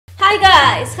Hi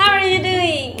guys, how are you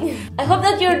doing? I hope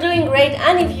that you're doing great,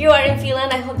 and if you are in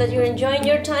Finland, I hope that you're enjoying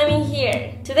your time in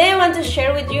here. Today I want to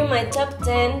share with you my top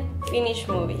 10 Finnish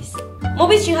movies.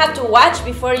 Movies you have to watch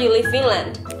before you leave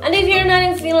Finland. And if you're not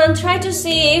in Finland, try to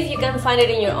see if you can find it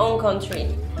in your own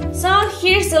country. So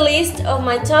here's the list of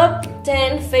my top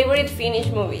 10 favorite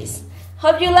Finnish movies.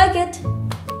 Hope you like it!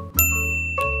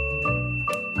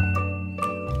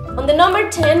 On the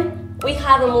number 10, we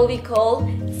have a movie called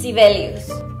Sibelius.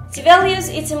 Sibelius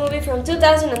is a movie from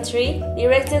 2003,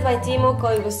 directed by Timo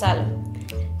Koivusalo.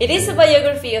 It is a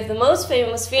biography of the most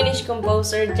famous Finnish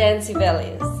composer Jan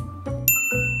Sibelius.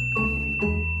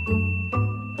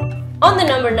 On the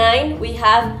number 9, we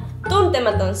have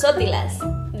Tuntematon sotilas,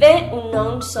 The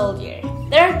Unknown Soldier.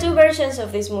 There are two versions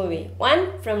of this movie,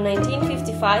 one from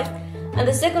 1955 and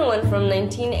the second one from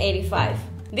 1985.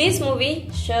 This movie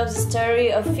shows the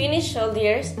story of Finnish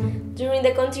soldiers during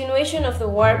the continuation of the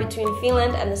war between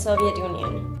Finland and the Soviet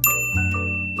Union.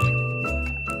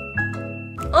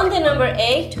 On the number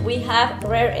 8, we have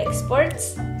Rare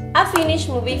Exports, a Finnish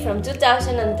movie from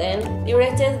 2010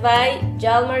 directed by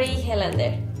Jalmari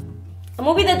Helander. A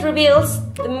movie that reveals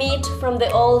the myth from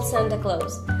the old Santa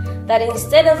Claus, that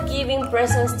instead of giving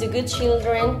presents to good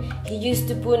children, he used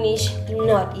to punish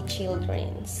naughty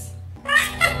children.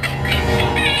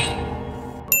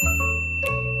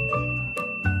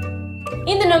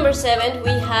 In the number 7,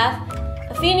 we have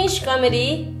a Finnish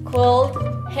comedy called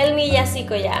Helmi ja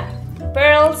Sikoja,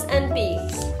 Pearls and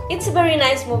Pigs. It's a very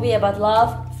nice movie about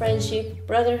love, friendship,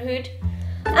 brotherhood,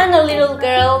 and a little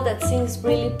girl that sings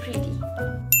really pretty.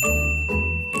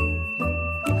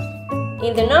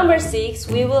 In the number 6,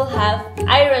 we will have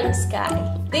Iron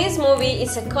Sky. This movie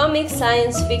is a comic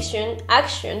science fiction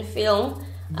action film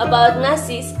about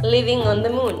Nazis living on the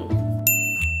moon.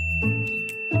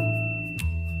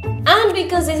 And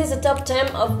because this is a top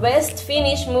 10 of best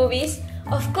Finnish movies,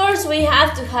 of course we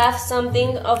have to have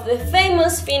something of the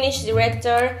famous Finnish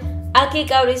director Aki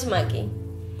Kaurismäki.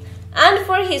 And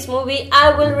for his movie,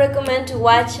 I will recommend to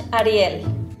watch Ariel.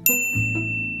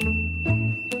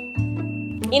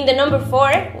 In the number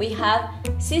 4, we have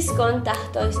Siskon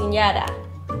tahtoisin jäädä,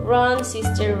 Run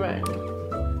Sister Run.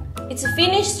 It's a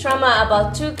Finnish drama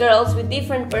about two girls with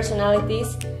different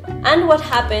personalities and what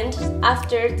happened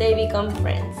after they become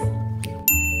friends.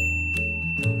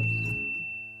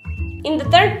 In the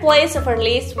third place of our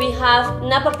list, we have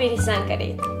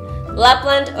Napapirisankarit,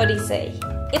 Lapland Odyssey.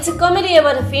 It's a comedy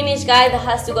about a Finnish guy that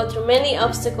has to go through many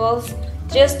obstacles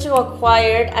just to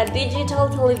acquire a digital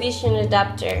television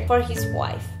adapter for his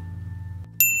wife.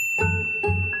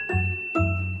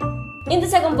 In the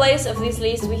second place of this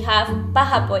list, we have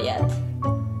Pahapojat.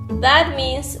 That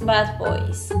means bad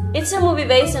boys. It's a movie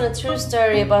based on a true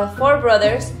story about four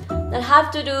brothers that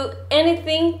have to do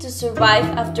anything to survive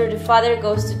after the father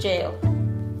goes to jail.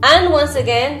 And once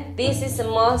again, this is a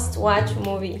must-watch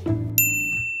movie.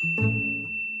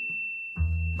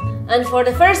 And for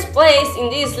the first place in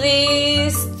this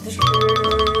list,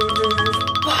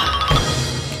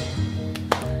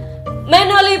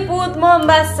 Menoliput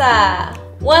Mombasa,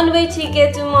 One-Way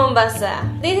Ticket to Mombasa.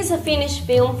 This is a Finnish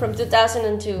film from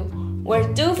 2002. Where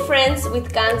two friends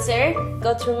with cancer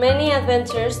go through many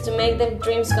adventures to make their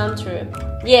dreams come true.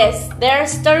 Yes, there are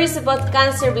stories about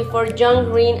cancer before John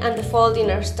Green and The Fault in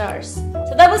Our Stars.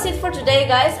 So that was it for today,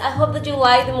 guys. I hope that you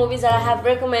like the movies that I have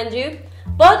recommended you.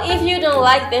 But if you don't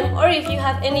like them, or if you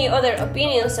have any other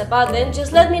opinions about them,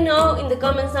 just let me know in the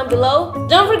comments down below.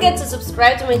 Don't forget to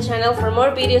subscribe to my channel for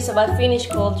more videos about Finnish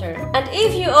culture. And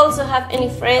if you also have any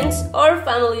friends or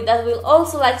family that will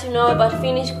also like to know about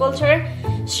Finnish culture,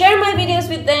 share my videos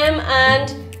with them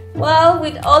and, well,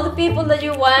 with all the people that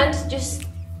you want, just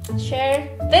share.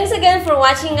 Thanks again for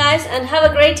watching, guys, and have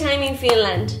a great time in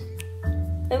Finland.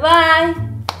 Bye-bye!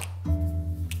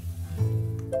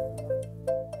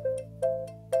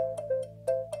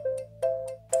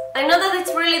 I know that it's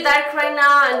really dark right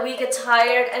now and we get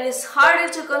tired and it's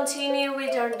harder to continue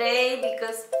with our day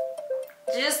because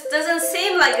it just doesn't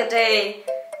seem like a day.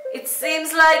 It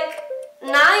seems like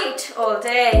night all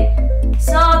day.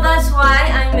 So that's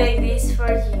why I made this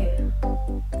for you.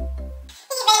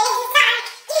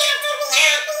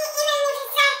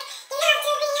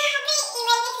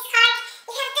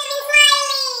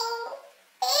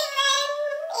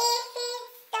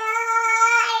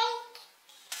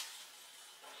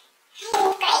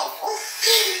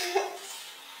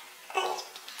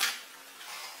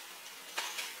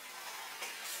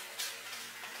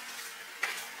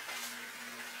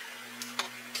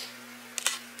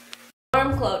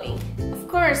 Warm clothing. Of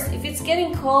course, if it's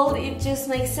getting cold, it just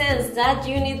makes sense that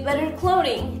you need better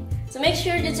clothing. So make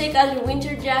sure you take out your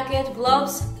winter jacket,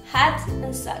 gloves, hat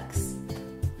and socks.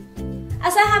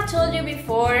 As I have told you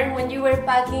before, when you were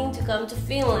packing to come to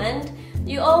Finland,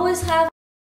 you always have